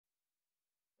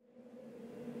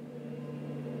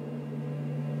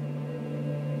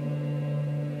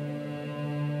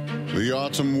The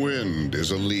autumn wind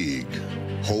is a league,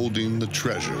 holding the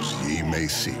treasures ye may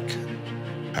seek.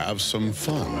 Have some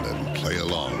fun and play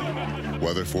along,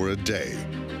 whether for a day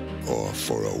or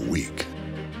for a week.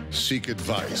 Seek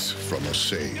advice from a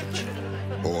sage,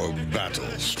 or battle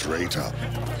straight up.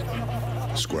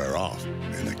 Square off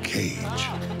in a cage,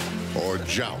 or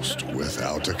joust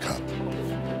without a cup.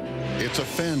 It's a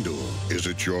FanDuel. Is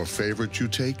it your favorite you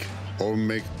take, or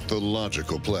make the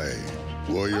logical play?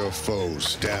 Will your foes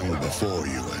stand before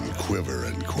you and quiver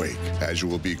and quake, as you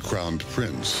will be crowned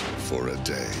prince for a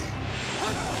day?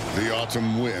 The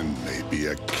autumn wind may be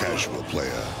a casual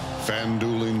player,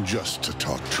 FanDueling just to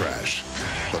talk trash.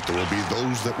 But there will be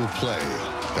those that will play,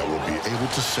 that will be able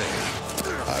to say,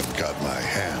 I've got my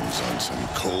hands on some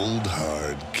cold,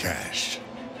 hard cash.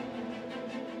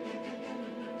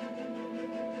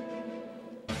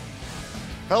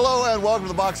 Hello and welcome to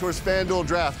the Box Scores FanDuel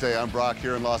Draft Day. I'm Brock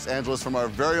here in Los Angeles from our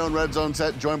very own Red Zone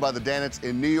set, joined by the Danets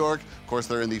in New York. Of course,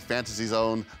 they're in the Fantasy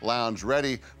Zone Lounge,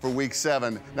 ready for Week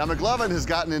 7. Now, McLovin has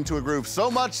gotten into a groove so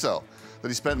much so that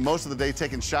he spent most of the day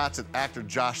taking shots at actor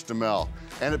Josh Duhamel,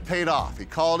 and it paid off. He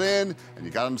called in, and you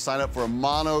got him to sign up for a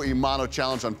mano-a-mano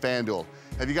challenge on FanDuel.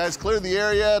 Have you guys cleared the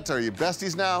air yet? Are you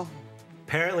besties now?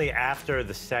 Apparently, after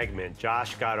the segment,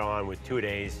 Josh got on with 2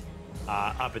 days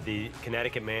up at the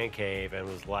Connecticut Man Cave and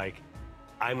was like,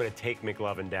 I'm going to take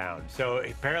McLovin down. So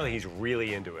apparently he's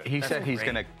really into it. He said he's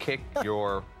going to kick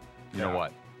your, you know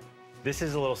what? This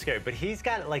is a little scary, but he's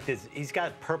got like this, he's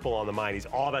got purple on the mind. He's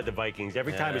all about the Vikings.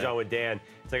 Every time he's on with Dan,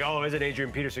 it's like, oh, isn't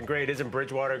Adrian Peterson great? Isn't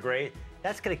Bridgewater great?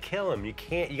 That's going to kill him. You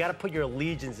got to put your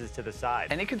allegiances to the side.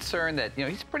 Any concern that,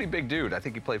 he's a pretty big dude. I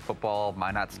think he played football,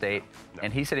 Minot State,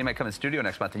 and he said he might come in the studio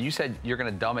next month, and you said you're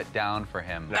going to dumb it down for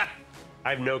him. No. I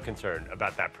have no concern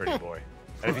about that pretty boy.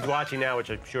 And if he's watching now,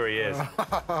 which I'm sure he is.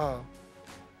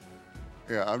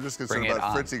 Yeah, I'm just concerned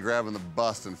about Fritzy grabbing the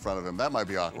bust in front of him. That might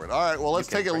be awkward. All right, well, let's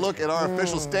take a look at our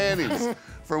official standings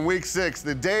from Week 6.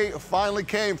 The day finally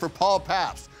came for Paul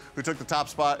Pabst, who took the top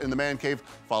spot in the Man Cave,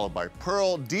 followed by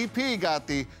Pearl. DP got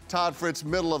the Todd Fritz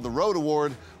Middle of the Road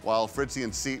Award, while Fritzy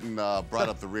and Seton brought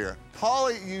up the rear.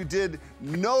 Paulie, you did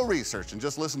no research and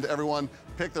just listened to everyone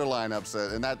pick their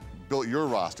lineups, and that built your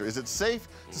roster. Is it safe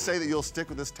to say that you'll stick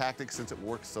with this tactic since it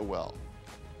works so well?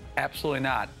 Absolutely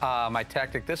not. My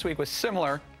tactic this week was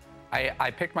similar.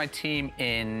 I picked my team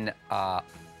in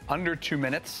under 2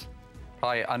 minutes,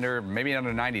 probably maybe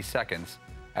under 90 seconds.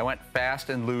 I went fast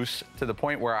and loose to the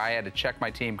point where I had to check my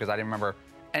team because I didn't remember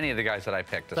any of the guys that I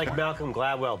picked. It's like Malcolm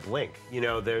Gladwell blink.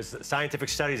 There's scientific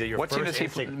studies that your what first team does he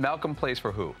play? Malcolm plays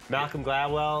for who? Malcolm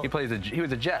Gladwell. He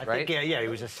was a Jet, right? Yeah, he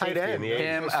was a safety in the 80s.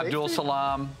 Him, Abdul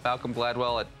Salam, Malcolm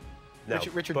Gladwell.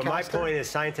 Richard but my point is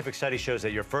scientific study shows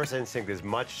that your first instinct is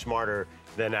much smarter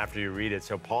than after you read it.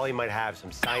 So Paulie might have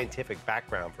some scientific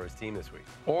background for his team this week.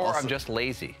 Or I'm just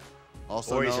lazy.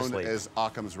 Also known as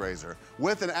Occam's razor.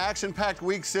 With an action-packed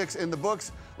Week 6 in the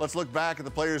books, let's look back at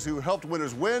the players who helped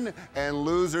winners win and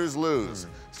losers lose.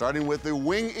 Starting with the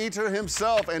wing eater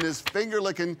himself and his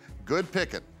finger-licking good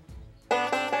picking.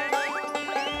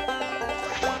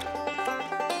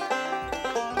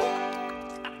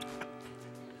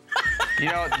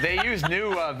 They use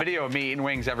new video of me eating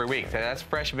wings every week. That's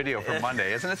fresh video from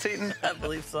Monday, isn't it, Seton? I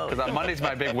believe so. Because on Monday's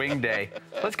my big wing day.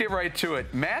 Let's get right to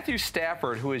it. Matthew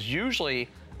Stafford, who is usually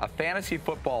a fantasy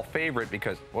football favorite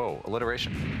because,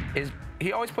 alliteration,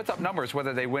 he always puts up numbers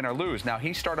whether they win or lose. Now,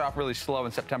 he started off really slow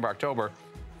in September, October.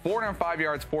 405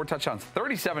 yards, 4 touchdowns,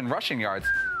 37 rushing yards.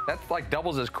 That's like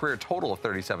doubles his career total of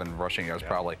 37 rushing yards,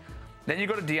 probably. Then you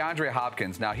go to DeAndre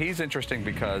Hopkins. Now, he's interesting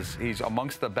because he's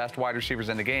amongst the best wide receivers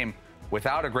in the game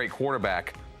without a great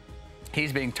quarterback.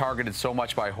 He's being targeted so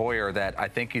much by Hoyer that I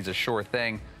think he's a sure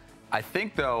thing. I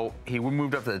think, though, he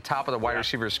moved up to the top of the wide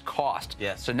receivers cost.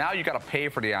 Yes. So now you got to pay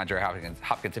for DeAndre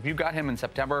Hopkins. If you got him in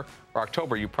September or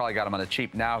October, you probably got him on the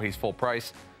cheap. Now he's full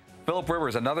price. Phillip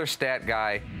Rivers, another stat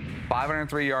guy,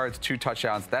 503 yards, 2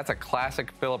 touchdowns. That's a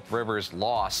classic Phillip Rivers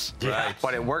loss. Right.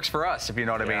 But it works for us, if you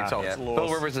know what I mean. So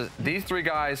Phillip Rivers, these 3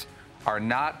 guys are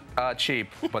not cheap,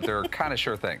 but they're kind of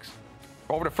sure things.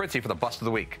 Over to Fritzy for the bust of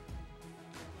the week.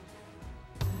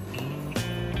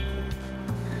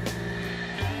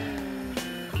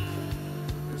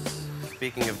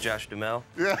 Speaking of Josh Duhamel,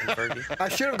 I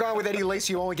should have gone with Eddie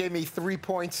Lacy, who only gave me 3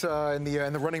 points in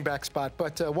the running back spot.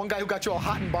 But one guy who got you all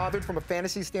hot and bothered from a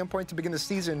fantasy standpoint to begin the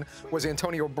season was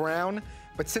Antonio Brown.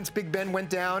 But since Big Ben went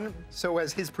down, so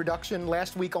has his production.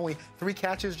 Last week, only 3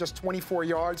 catches, just 24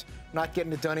 yards. Not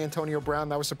getting it done, Antonio Brown.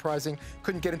 That was surprising.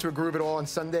 Couldn't get into a groove at all on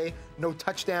Sunday. No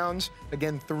touchdowns.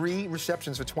 Again, 3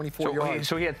 receptions for 24 yards.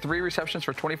 So he had 3 receptions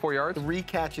for 24 yards? 3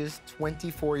 catches,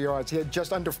 24 yards. He had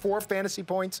just under 4 fantasy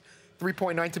points.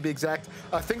 3.9 to be exact.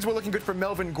 Things were looking good for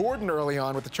Melvin Gordon early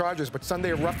on with the Chargers, but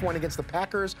Sunday a rough one against the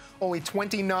Packers. Only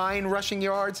 29 rushing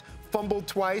yards, fumbled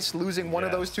twice, losing one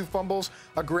of those 2 fumbles.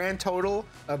 A grand total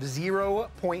of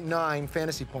 0.9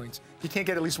 fantasy points. If you can't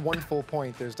get at least 1 full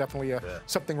point, there's definitely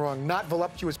something wrong. Not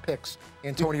voluptuous picks.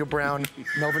 Antonio Brown,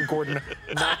 Melvin Gordon,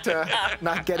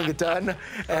 not getting it done.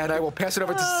 And I will pass it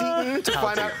over to Seton to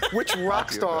find out which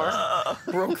rock star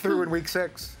broke through in Week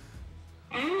 6.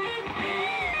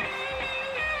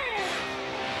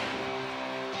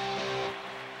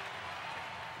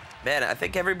 Man, I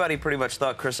think everybody pretty much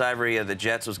thought Chris Ivory of the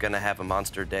Jets was going to have a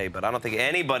monster day, but I don't think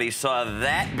anybody saw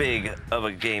that big of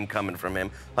a game coming from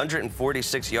him.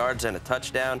 146 yards and a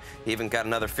touchdown. He even got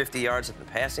another 50 yards in the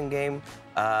passing game.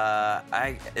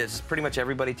 It's pretty much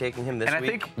everybody taking him this week. And I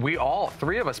think we all,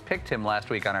 3 of us picked him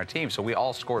last week on our team, so we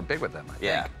all scored big with him, I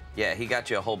think. Yeah, he got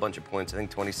you a whole bunch of points. I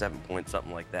think 27 points,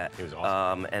 something like that. He was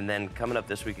awesome. And then coming up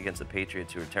this week against the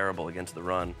Patriots, who are terrible against the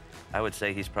run, I would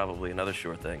say he's probably another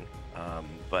sure thing.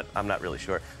 But I'm not really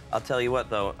sure. I'll tell you what,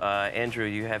 though. Andrew,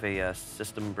 you have a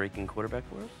system-breaking quarterback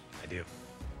for us? I do.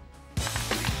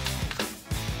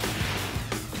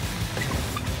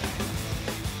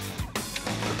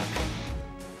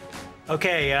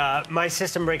 Okay, my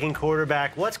system-breaking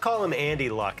quarterback, let's call him Andy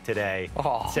Luck today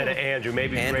instead of Andrew.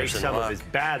 Maybe break some of his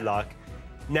bad luck.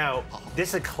 Now, this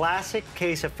is a classic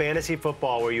case of fantasy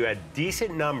football where you had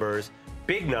decent numbers,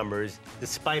 big numbers,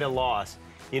 despite a loss.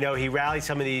 You know, he rallied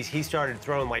some of these. He started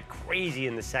throwing like crazy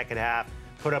in the second half,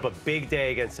 put up a big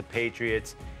day against the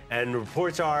Patriots. And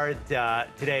reports are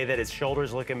today that his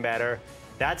shoulder's looking better.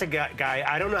 That's a guy,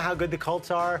 I don't know how good the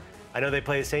Colts are. I know they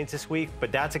play the Saints this week,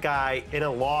 but that's a guy in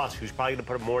a loss who's probably going to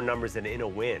put up more numbers than in a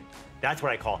win. That's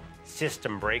what I call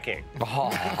system breaking. It's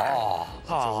a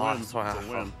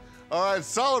win. All right,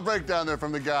 solid breakdown there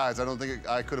from the guys. I don't think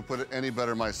I could have put it any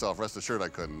better myself. Rest assured I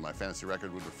couldn't. My fantasy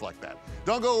record would reflect that.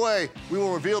 Don't go away. We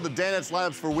will reveal the DanDuel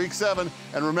lineups for Week 7.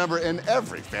 And remember, in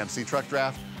every fantasy truck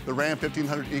draft, the Ram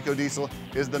 1500 EcoDiesel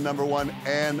is the #1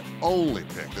 and only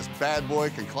pick. This bad boy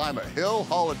can climb a hill,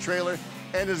 haul a trailer,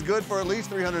 and is good for at least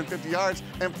 350 yards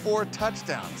and 4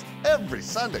 touchdowns every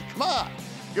Sunday. Come on.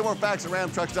 Get more facts at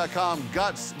ramtrucks.com.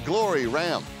 Guts, glory,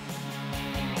 Ram.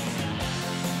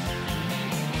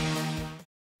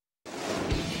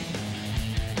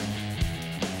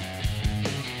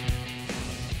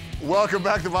 Welcome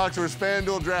back to Boxer's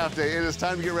FanDuel Draft Day. It is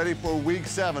time to get ready for Week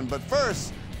 7. But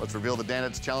first, let's reveal the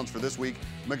DanDuel challenge for this week.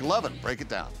 McLovin, break it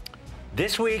down.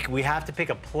 This week, we have to pick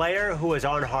a player who is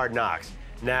on Hard Knocks.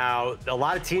 Now, a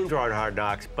lot of teams are on Hard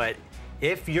Knocks, but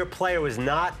if your player was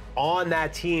not on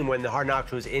that team when the Hard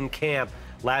Knocks was in camp,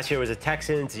 last year it was the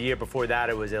Texans, the year before that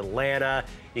it was Atlanta,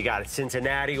 you got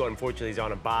Cincinnati, who unfortunately is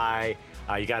on a bye,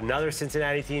 you got another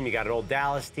Cincinnati team, you got an old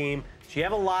Dallas team. So you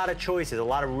have a lot of choices, a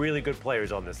lot of really good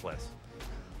players on this list.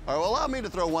 All right, well, allow me to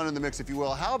throw one in the mix, if you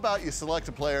will. How about you select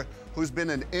a player who's been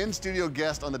an in-studio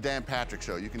guest on the Dan Patrick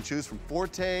Show? You can choose from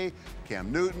Forte,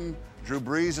 Cam Newton, Drew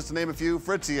Brees, just to name a few.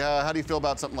 Fritzy, how do you feel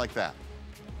about something like that?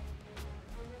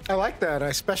 I like that,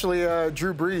 especially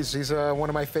Drew Brees. He's one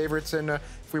of my favorites, and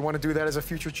if we want to do that as a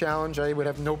future challenge, I would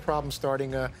have no problem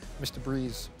starting Mr.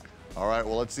 Brees. All right,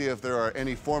 well, let's see if there are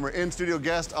any former in-studio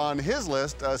guests on his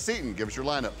list. Seton, give us your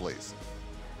lineup, please.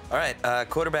 All right,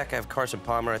 quarterback, I have Carson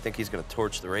Palmer. I think he's going to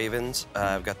torch the Ravens.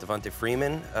 I've got Devontae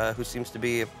Freeman, who seems to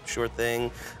be a sure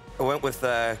thing. I went with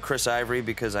Chris Ivory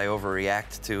because I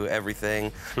overreact to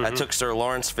everything. I took Sir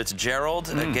Lawrence Fitzgerald,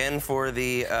 again, for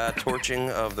the torching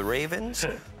of the Ravens.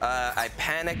 I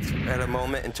panicked at a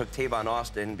moment and took Tavon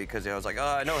Austin because I was like,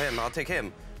 oh, I know him, I'll take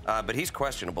him. But he's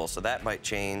questionable, so that might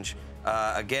change.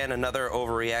 Again, another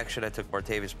overreaction. I took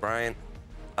Martavis Bryant.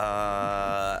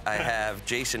 I have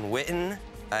Jason Witten.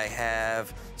 I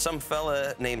have some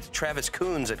fella named Travis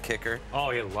Coons at kicker.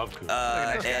 Oh, you love Coons.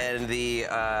 And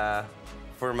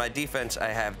for my defense, I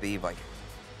have the Vikings.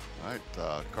 All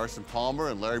right, Carson Palmer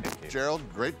and Larry Fitzgerald,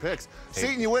 great picks.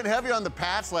 Seton, you went heavy on the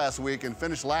Pats last week and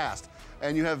finished last,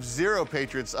 and you have 0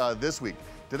 Patriots this week.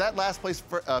 Did that last place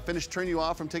finish turn you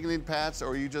off from taking the Pats, or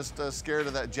are you just scared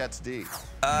of that Jets D?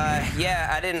 Yeah,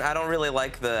 I don't really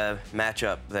like the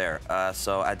matchup there,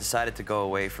 so I decided to go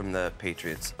away from the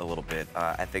Patriots a little bit.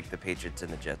 I think the Patriots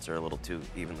and the Jets are a little too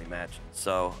evenly matched.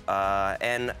 So,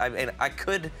 and I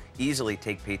could easily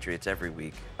take Patriots every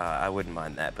week. I wouldn't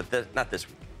mind that, but not this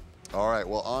week. All right,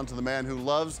 well, on to the man who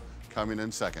loves coming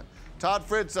in second. Todd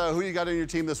Fritz, who you got on your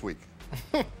team this week?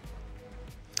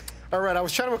 All right, I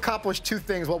was trying to accomplish two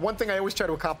things. Well, one thing I always try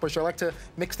to accomplish, I like to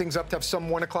mix things up, to have some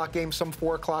 1 o'clock games, some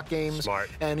 4 o'clock games. Smart.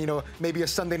 And, maybe a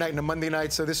Sunday night and a Monday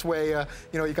night. So this way,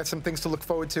 you got some things to look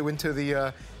forward to into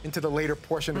the later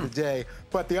portion of the day.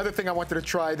 But the other thing I wanted to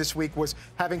try this week was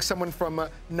having someone from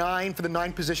for the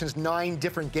 9 positions, 9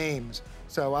 different games.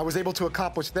 So I was able to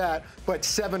accomplish that, but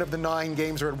 7 of the 9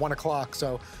 games are at 1 o'clock.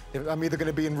 So I'm either going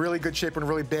to be in really good shape or in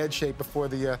really bad shape before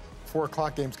the 4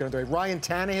 o'clock game's going to do it. Ryan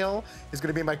Tannehill is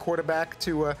going to be my quarterback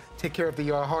to take care of the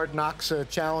Hard Knocks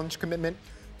challenge commitment.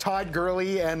 Todd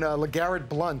Gurley and LeGarrette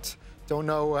Blount. Don't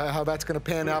know how that's going to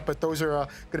pan out, but those are going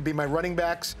to be my running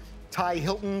backs. Ty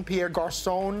Hilton, Pierre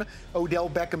Garçon, Odell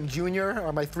Beckham Jr.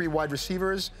 are my 3 wide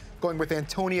receivers. Going with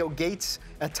Antonio Gates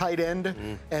at tight end.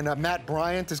 And Matt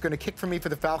Bryant is going to kick for me for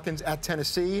the Falcons at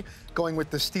Tennessee. Going with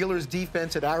the Steelers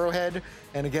defense at Arrowhead.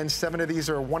 And again, 7 of these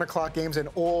are 1 o'clock games, and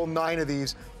all 9 of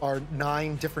these are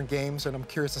 9 different games. And I'm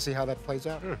curious to see how that plays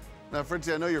out. Now,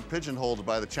 Fritzy, I know you're pigeonholed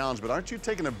by the challenge, but aren't you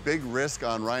taking a big risk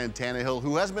on Ryan Tannehill,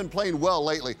 who hasn't been playing well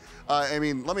lately? Let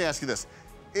me ask you this.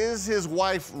 Is his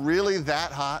wife really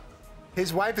that hot?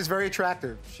 His wife is very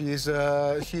attractive. She's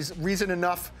reason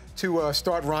enough to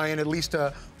start Ryan at least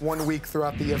 1 week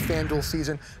throughout the FanDuel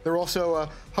season. They're also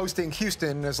hosting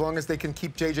Houston, as long as they can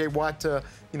keep J.J. Watt,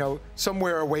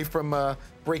 somewhere away from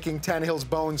breaking Tannehill's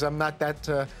bones. I'm not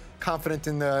that confident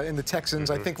in the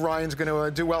Texans. I think Ryan's going to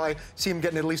do well. I see him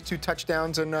getting at least 2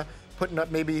 touchdowns and putting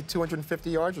up maybe 250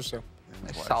 yards or so.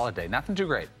 Nice solid day. Nothing too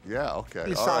great. Yeah,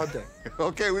 okay. Solid day.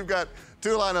 Okay, we've got 2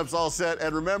 lineups all set.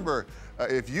 And remember,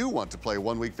 if you want to play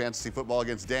 1 week fantasy football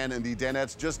against Dan and the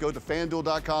Danettes, just go to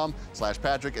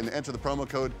FanDuel.com/Patrick and enter the promo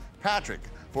code Patrick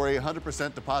for a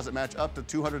 100% deposit match up to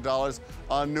 $200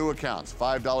 on new accounts.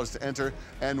 $5 to enter,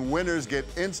 and winners get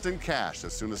instant cash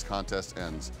as soon as contest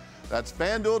ends. That's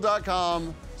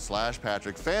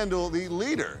FanDuel.com/Patrick. FanDuel, the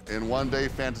leader in one-day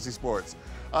fantasy sports.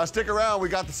 Stick around. We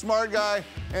got the smart guy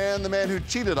and the man who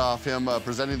cheated off him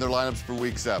presenting their lineups for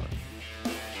Week 7.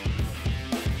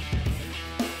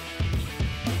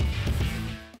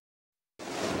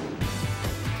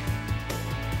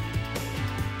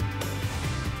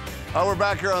 We're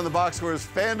back here on the Box Scores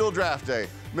FanDuel Draft Day.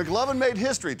 McLovin made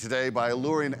history today by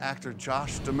alluring actor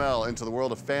Josh Duhamel into the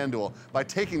world of FanDuel by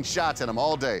taking shots at him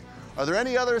all day. Are there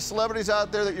any other celebrities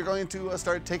out there that you're going to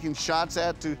start taking shots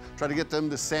at to try to get them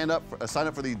to sign up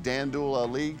for the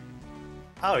DanDuel League?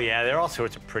 Oh, yeah, there are all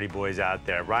sorts of pretty boys out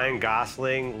there. Ryan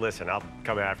Gosling, listen, I'll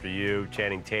come after you.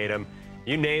 Channing Tatum.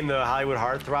 You name the Hollywood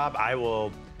heartthrob, I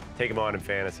will take him on in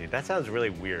fantasy. That sounds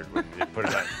really weird when you put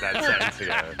that sentence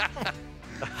together.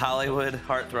 Hollywood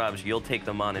heartthrobs, you'll take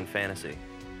them on in fantasy.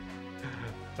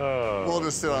 Oh, we'll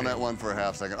just sit on that one for a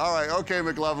half second. All right, okay,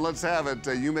 McLovin, let's have it.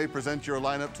 You may present your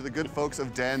lineup to the good folks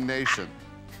of Dan Nation.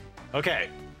 Okay,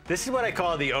 this is what I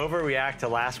call the overreact to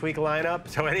last week lineup.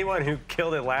 So anyone who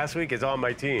killed it last week is on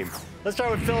my team. Let's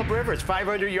start with Phillip Rivers,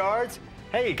 500 yards.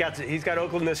 Hey, he's got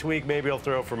Oakland this week. Maybe he'll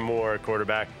throw for more.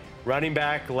 Quarterback. Running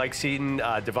back, like Seaton,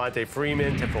 Devontae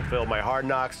Freeman to fulfill my Hard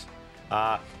Knocks.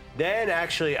 Then,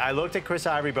 actually, I looked at Chris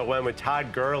Ivory, but went with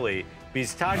Todd Gurley.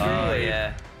 Because Todd Gurley,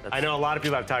 yeah. I know a lot of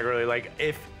people have Todd Gurley. Like,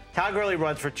 if Todd Gurley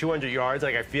runs for 200 yards,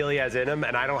 like I feel he has in him,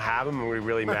 and I don't have him, and we're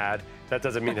really mad. That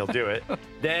doesn't mean he'll do it.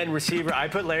 Then receiver, I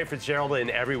put Larry Fitzgerald in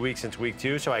every week since week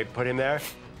 2, so I put him there.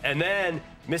 And then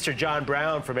Mr. John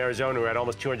Brown from Arizona, who had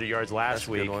almost 200 yards last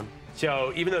week. Good one.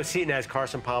 So even though Seaton has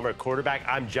Carson Palmer at quarterback,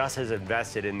 I'm just as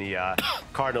invested in the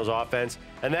Cardinals offense.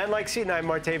 And then, like Seaton, I have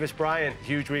Martavis Bryant,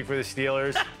 huge week for the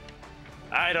Steelers.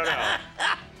 I don't know.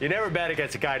 You never bet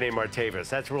against a guy named Martavis.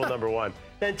 That's rule number 1.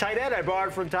 Then tight end, I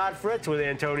borrowed from Todd Fritz with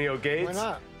Antonio Gates,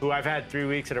 who I've had 3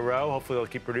 weeks in a row. Hopefully he'll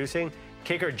keep producing.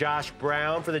 Kicker Josh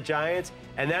Brown for the Giants.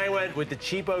 And then I went with the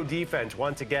cheapo defense,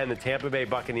 once again, the Tampa Bay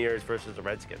Buccaneers versus the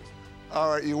Redskins.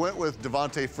 All right, you went with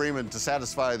Devontae Freeman to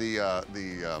satisfy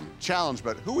the challenge,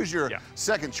 but who was your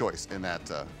second choice in that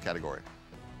category?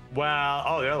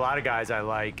 Well, there are a lot of guys I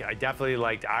like. I definitely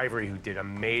liked Ivory, who did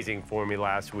amazing for me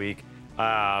last week.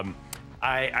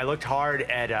 I looked hard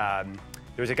at,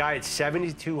 there was a guy at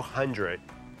 7,200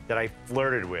 that I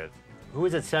flirted with. Who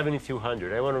was at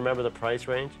 7,200? Anyone remember the price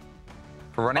range?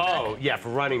 For running back? Oh, yeah, for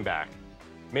running back.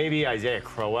 Maybe Isaiah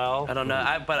Crowell. I don't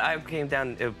know, but I came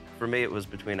down, for me, it was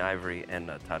between Ivory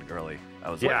and Todd Gurley.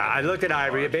 I looked at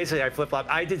Ivory. Basically, I flip-flopped.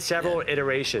 I did several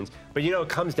iterations, but it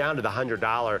comes down to the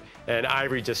 $100, and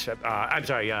Ivory just,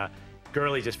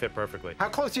 Gurley just fit perfectly. How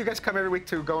close do you guys come every week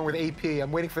to going with AP?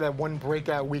 I'm waiting for that one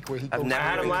breakout week where he goes. I've never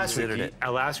had him last week. considered it.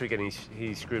 Last week, and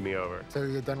he screwed me over. So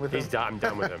you're done with him? I'm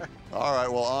done with him. All right,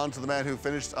 well, on to the man who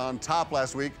finished on top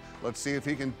last week. Let's see if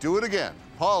he can do it again.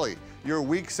 Paulie, your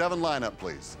Week 7 lineup,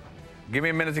 please. Give me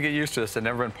a minute to get used to this. I've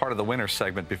never been part of the winner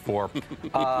segment before.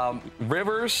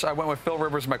 Rivers, I went with Phil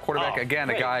Rivers, my quarterback. Again,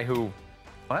 great. A guy who...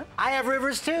 What? I have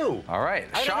Rivers, too. All right.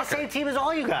 I have the same team as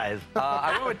all you guys.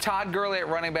 I went with Todd Gurley at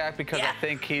running back because I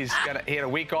think he had a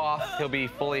week off. He'll be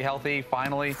fully healthy,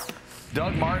 finally.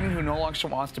 Doug Martin, who no longer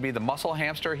wants to be the muscle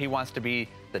hamster. He wants to be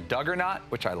the Duggernaut,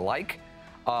 which I like.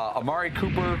 Amari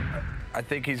Cooper, I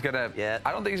think he's going to...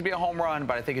 I don't think he's going to be a home run,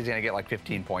 but I think he's going to get like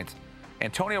 15 points.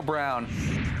 Antonio Brown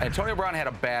had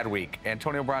a bad week.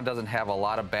 Antonio Brown doesn't have a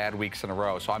lot of bad weeks in a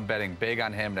row, so I'm betting big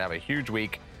on him to have a huge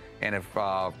week. And if,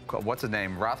 what's his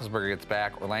name, Roethlisberger gets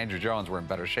back, or Landry Jones, we're in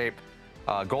better shape.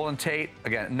 Golden Tate,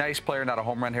 again, nice player, not a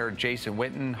home run here. Jason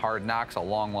Witten, Hard Knocks a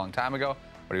long, long time ago.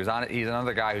 But he was on it. He's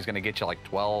another guy who's going to get you like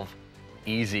 12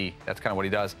 easy. That's kind of what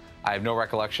he does. I have no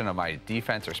recollection of my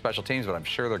defense or special teams, but I'm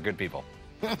sure they're good people.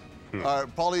 All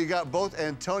right, Paulie, you got both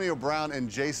Antonio Brown and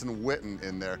Jason Witten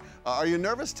in there. Are you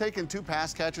nervous taking 2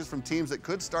 pass catchers from teams that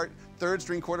could start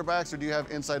third-string quarterbacks, or do you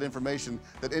have inside information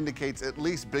that indicates at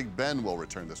least Big Ben will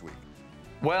return this week?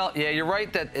 Well, yeah, you're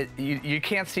right that you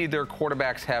can't see their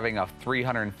quarterbacks having a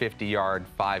 350-yard,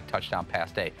 5-touchdown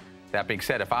pass day. That being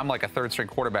said, if I'm like a third-string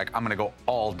quarterback, I'm going to go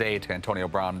all day to Antonio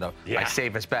Brown, my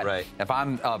safest bet. Right. If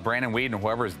I'm Brandon Weeden,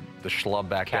 whoever's the schlub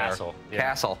back there,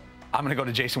 Castle, I'm going to go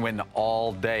to Jason Witten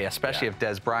all day, especially if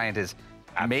Des Bryant is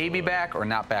maybe back or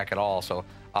not back at all. So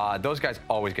those guys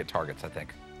always get targets, I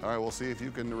think. All right, we'll see if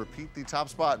you can repeat the top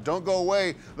spot. Don't go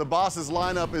away. The boss's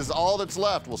lineup is all that's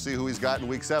left. We'll see who he's got in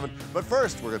Week 7. But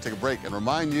first, we're going to take a break and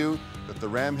remind you that the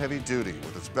Ram Heavy Duty,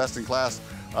 with its best-in-class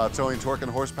towing torque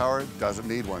and horsepower, doesn't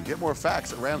need one. Get more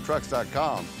facts at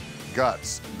ramtrucks.com.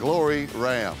 Guts, glory,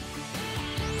 Ram.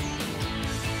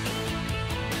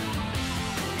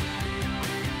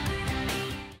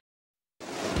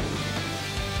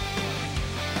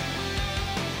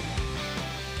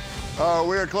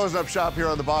 We are closing up shop here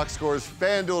on the Box Scores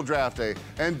FanDuel Draft Day.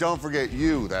 And don't forget,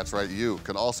 you, that's right, you,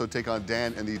 can also take on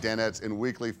Dan and the Danettes in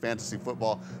weekly fantasy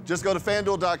football. Just go to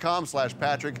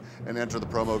FanDuel.com/Patrick and enter the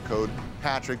promo code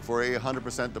Patrick for a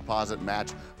 100% deposit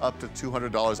match up to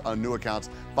 $200 on new accounts,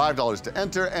 $5 to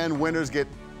enter, and winners get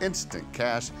instant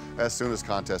cash as soon as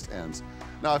contest ends.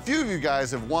 Now, a few of you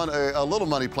guys have won a little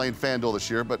money playing FanDuel this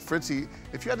year, but Fritzy,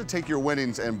 if you had to take your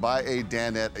winnings and buy a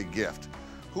Danette a gift,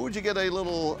 who would you get a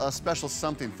little special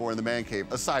something for in the man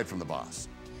cave, aside from the boss?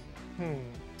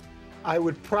 I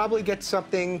would probably get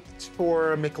something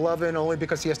for McLovin, only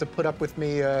because he has to put up with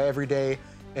me every day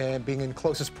and being in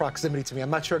closest proximity to me. I'm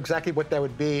not sure exactly what that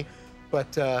would be,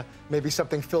 but maybe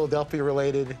something Philadelphia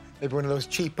related, maybe one of those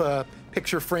cheap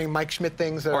picture frame Mike Schmidt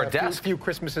things a few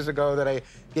Christmases ago that I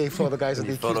gave to all the guys that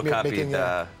accused me of making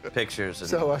pictures. And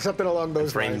so something along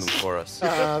those lines. Frame them for us.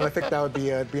 I think that would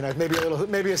be nice. Maybe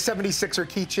a 76er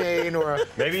keychain, or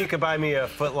maybe you could buy me a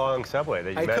foot-long Subway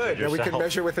that you measured yourself. Yeah, we could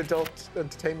measure with adult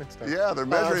entertainment stuff. Yeah, they're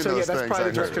measuring those that's things.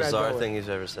 probably the most bizarre thing he's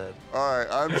ever said. All right,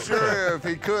 I'm sure if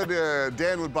he could,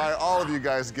 Dan would buy all of you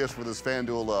guys gifts with his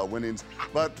FanDuel winnings.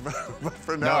 But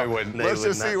for now, no, he wouldn't. Let's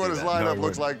just see what his lineup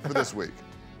looks like for this week.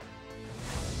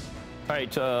 All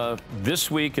right,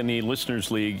 this week in the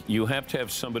Listeners League, you have to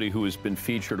have somebody who has been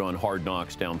featured on Hard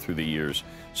Knocks down through the years.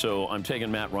 So I'm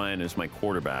taking Matt Ryan as my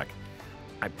quarterback.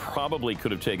 I probably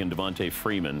could have taken Devontae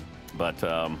Freeman, but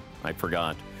I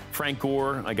forgot. Frank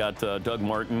Gore, I got Doug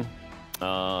Martin,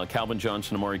 Calvin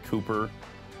Johnson, Amari Cooper,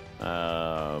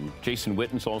 Jason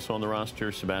Witten's also on the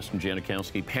roster, Sebastian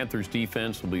Janikowski. Panthers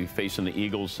defense will be facing the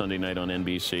Eagles Sunday night on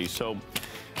NBC. So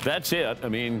that's it. I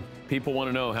mean, people want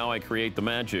to know how I create the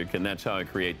magic, and that's how I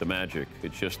create the magic.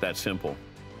 It's just that simple.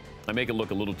 I make it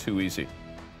look a little too easy.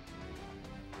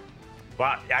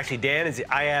 Well, actually, Dan,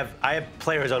 I have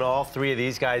players on all 3 of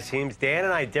these guys' teams. Dan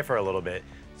and I differ a little bit.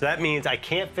 So that means I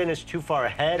can't finish too far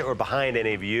ahead or behind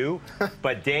any of you,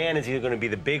 but Dan is either going to be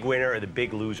the big winner or the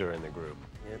big loser in the group.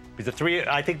 Because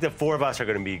I think the 4 of us are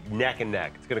going to be neck and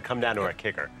neck. It's going to come down to our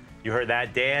kicker. You heard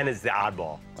that? Dan is the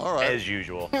oddball, as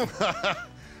usual.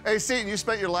 Hey, Seton, you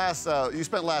spent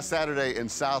last Saturday in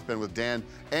South Bend with Dan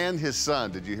and his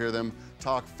son. Did you hear them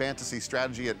talk fantasy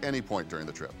strategy at any point during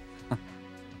the trip?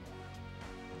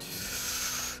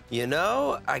 You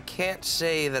know, I can't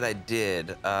say that I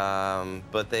did,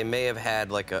 but they may have had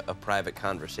like a private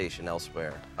conversation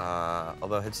elsewhere.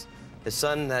 Although his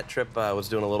son that trip was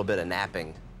doing a little bit of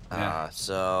napping.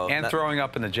 Throwing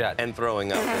up in the jet. And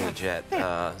throwing up in the jet.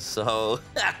 So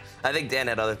I think Dan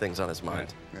had other things on his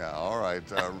mind. Yeah, all right.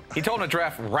 He told him to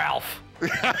draft Ralph.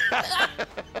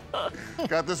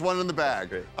 Got this one in the bag.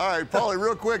 Great. All right, Paulie,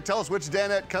 real quick, tell us which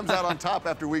Danette comes out on top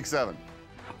after Week 7.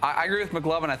 I agree with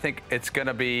McLovin. I think it's going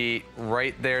to be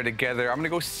right there together. I'm going to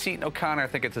go Seton O'Connor. I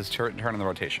think it's his turn in the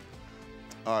rotation.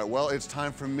 All right, well, it's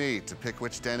time for me to pick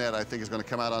which Danette I think is going to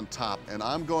come out on top, and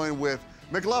I'm going with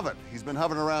McLovin. He's been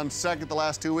hovering around second the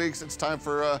last 2 weeks. It's time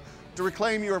for to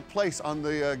reclaim your place on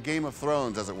the Game of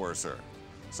Thrones, as it were, sir.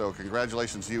 So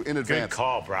congratulations to you in advance. Good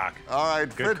call, Brock. All right,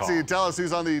 Good Fritzy, call. tell us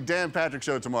who's on the Dan Patrick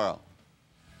Show tomorrow.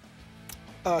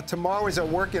 Tomorrow is a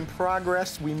work in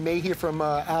progress. We may hear from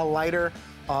Al Leiter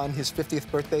on his 50th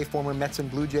birthday, former Mets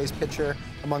and Blue Jays pitcher,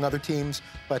 among other teams.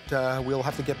 But we'll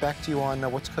have to get back to you on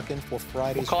what's cooking for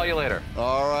Friday. We'll call you later.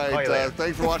 All right.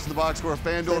 Thanks for watching the Box Score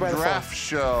FanDuel Draft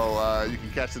Show. You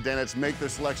can catch the Danettes make their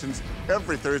selections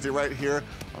every Thursday right here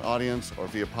on Audience or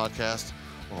via podcast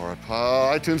or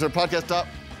iTunes or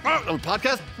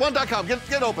podcast1.com.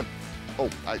 Get open.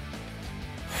 Oh,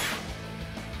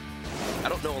 I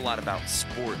don't know a lot about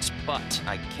sports, but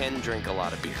I can drink a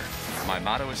lot of beer. My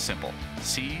motto is simple.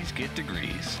 C's get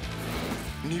degrees.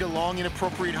 Need a long,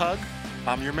 inappropriate hug?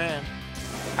 I'm your man.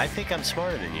 I think I'm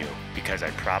smarter than you, because I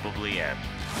probably am.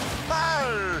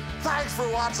 Hey, thanks for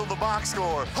watching the Box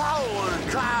Score.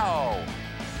 Holy cow!